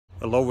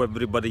Hello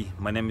everybody,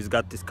 my name is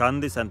Gattis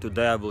Kandis and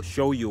today I will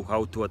show you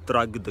how to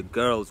attract the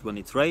girls when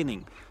it's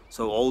raining.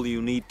 So all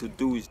you need to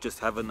do is just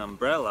have an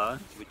umbrella,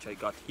 which I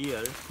got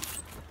here.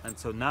 And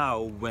so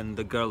now when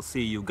the girls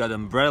see you got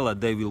umbrella,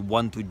 they will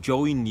want to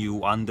join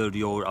you under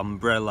your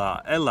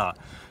umbrella Ella.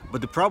 But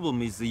the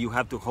problem is that you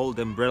have to hold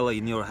the umbrella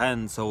in your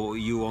hand, so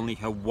you only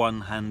have one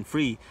hand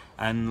free.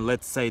 And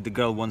let's say the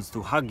girl wants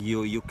to hug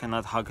you, you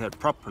cannot hug her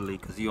properly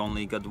because you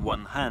only got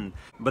one hand.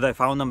 But I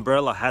found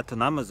umbrella hat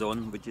on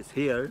Amazon, which is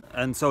here.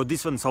 And so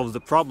this one solves the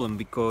problem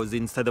because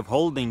instead of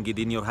holding it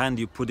in your hand,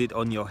 you put it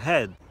on your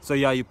head. So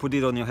yeah, you put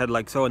it on your head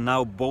like so, and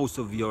now both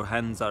of your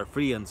hands are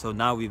free. And so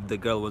now if the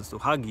girl wants to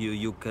hug you,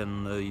 you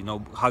can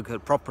hug her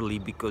properly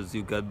because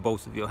you got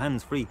both of your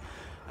hands free.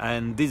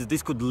 And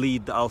this could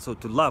lead also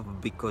to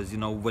love, because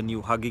when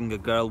you're hugging a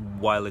girl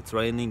while it's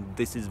raining,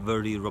 this is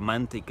very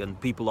romantic and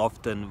people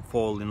often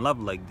fall in love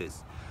like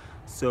this.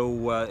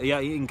 So yeah,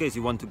 in case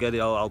you want to get it,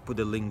 I'll put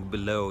a link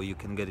below. You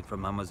can get it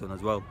from Amazon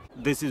as well.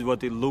 This is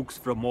what it looks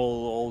from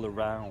all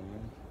around.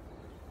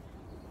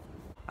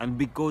 And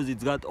because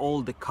it's got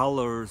all the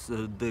colors,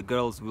 the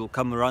girls will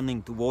come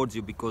running towards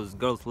you because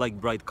girls like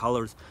bright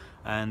colors,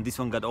 and this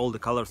one got all the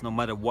colors. No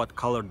matter what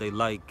color they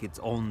like, it's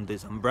on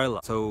this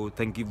umbrella. So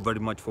thank you very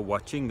much for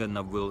watching, and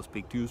I will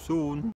speak to you soon.